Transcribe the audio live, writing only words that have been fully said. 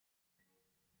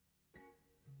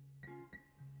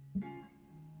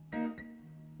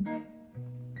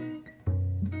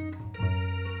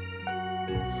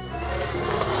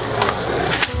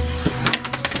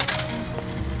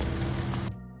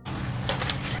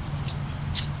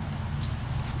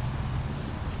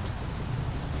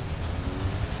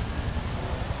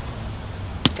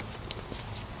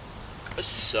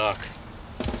suck.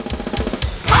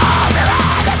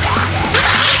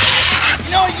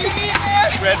 You know what you need, man?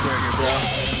 Shredburger, bro.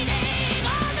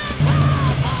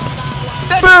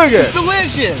 That burger! is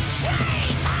delicious!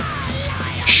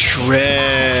 Shredburger.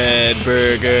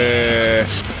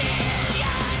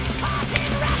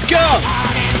 Let's go!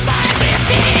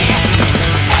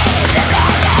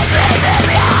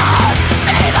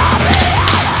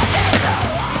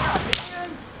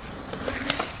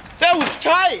 That was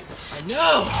tight! I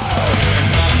know!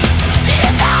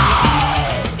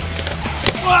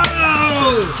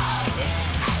 Whoa!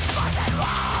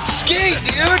 Skate,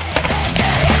 dude!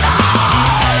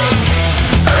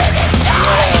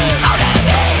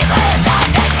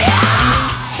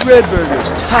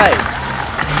 Shredburger's tight.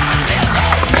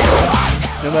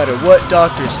 No matter what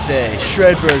doctors say,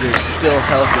 Shredburger's still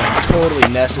healthy and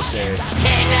totally necessary.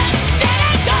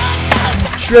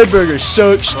 Shredburger's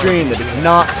so extreme that it's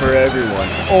not for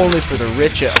everyone, only for the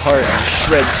rich at heart and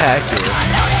shredtacular.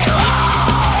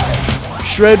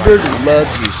 Shredburger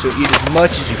loves you, so eat as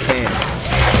much as you can.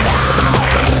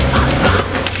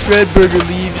 Shredburger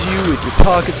leaves you with your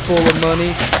pockets full of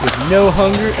money, with no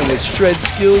hunger, and with shred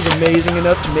skills amazing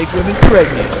enough to make women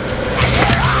pregnant.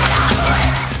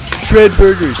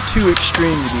 Shredburger is too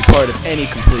extreme to be part of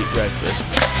any complete breakfast.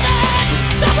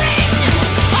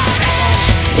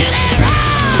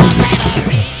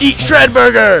 Eat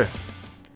Shredburger!